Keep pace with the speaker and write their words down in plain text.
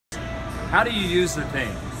How do you use the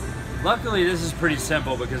thing? Luckily, this is pretty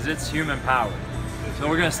simple because it's human powered. So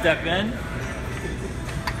we're gonna step in.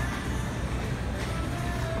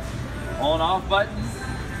 On off button.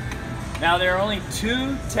 Now there are only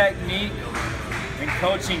 2 technique and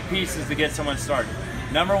coaching pieces to get someone started.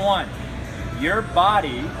 Number 1, your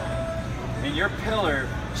body and your pillar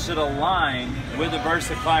should align with the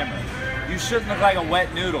Versa Climber. You shouldn't look like a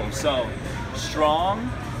wet noodle, so strong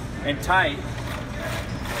and tight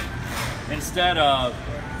instead of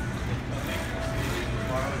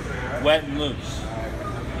wet and loose.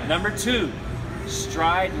 Number 2,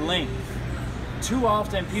 stride length. Too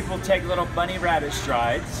often people take little bunny rabbit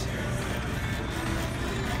strides,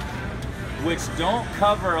 which don't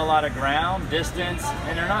cover a lot of ground, distance,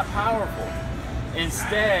 and they're not powerful.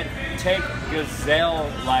 Instead, take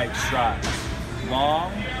gazelle-like strides.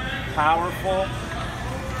 Long, powerful,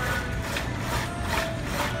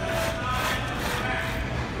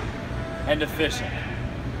 and efficient.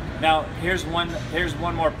 Now, here's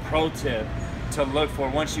one more pro tip to look for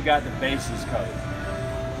once you got the bases covered.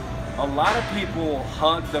 A lot of people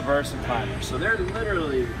hug the Versa Climber, so they're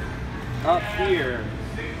literally up here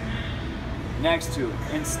next to it.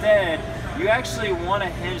 Instead, you actually want to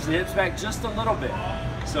hinge the hips back just a little bit.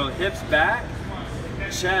 So hips back,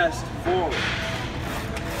 chest forward.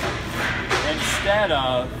 Instead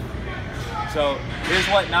of, so here's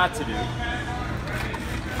what not to do.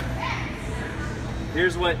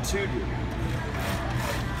 Here's what to do.